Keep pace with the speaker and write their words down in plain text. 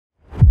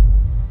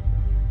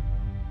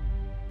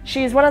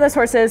She's one of those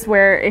horses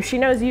where if she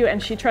knows you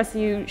and she trusts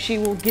you, she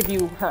will give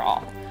you her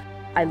all.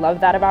 I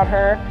love that about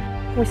her.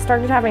 We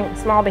started having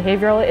small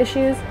behavioral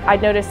issues.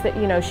 I'd noticed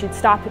that, she'd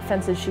stop at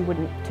fences she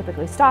wouldn't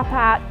typically stop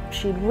at.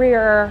 She'd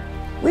rear.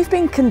 We've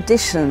been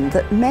conditioned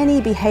that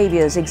many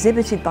behaviours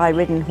exhibited by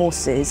ridden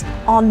horses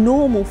are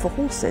normal for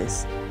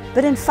horses,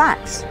 but in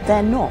fact,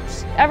 they're not.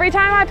 Every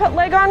time I put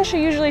leg on,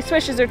 she usually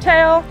swishes her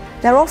tail.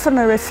 They're often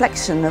a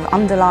reflection of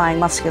underlying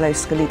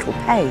musculoskeletal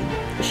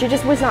pain. She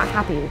just was not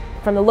happy.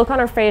 From the look on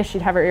her face,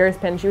 she'd have her ears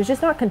pinned. She was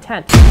just not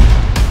content.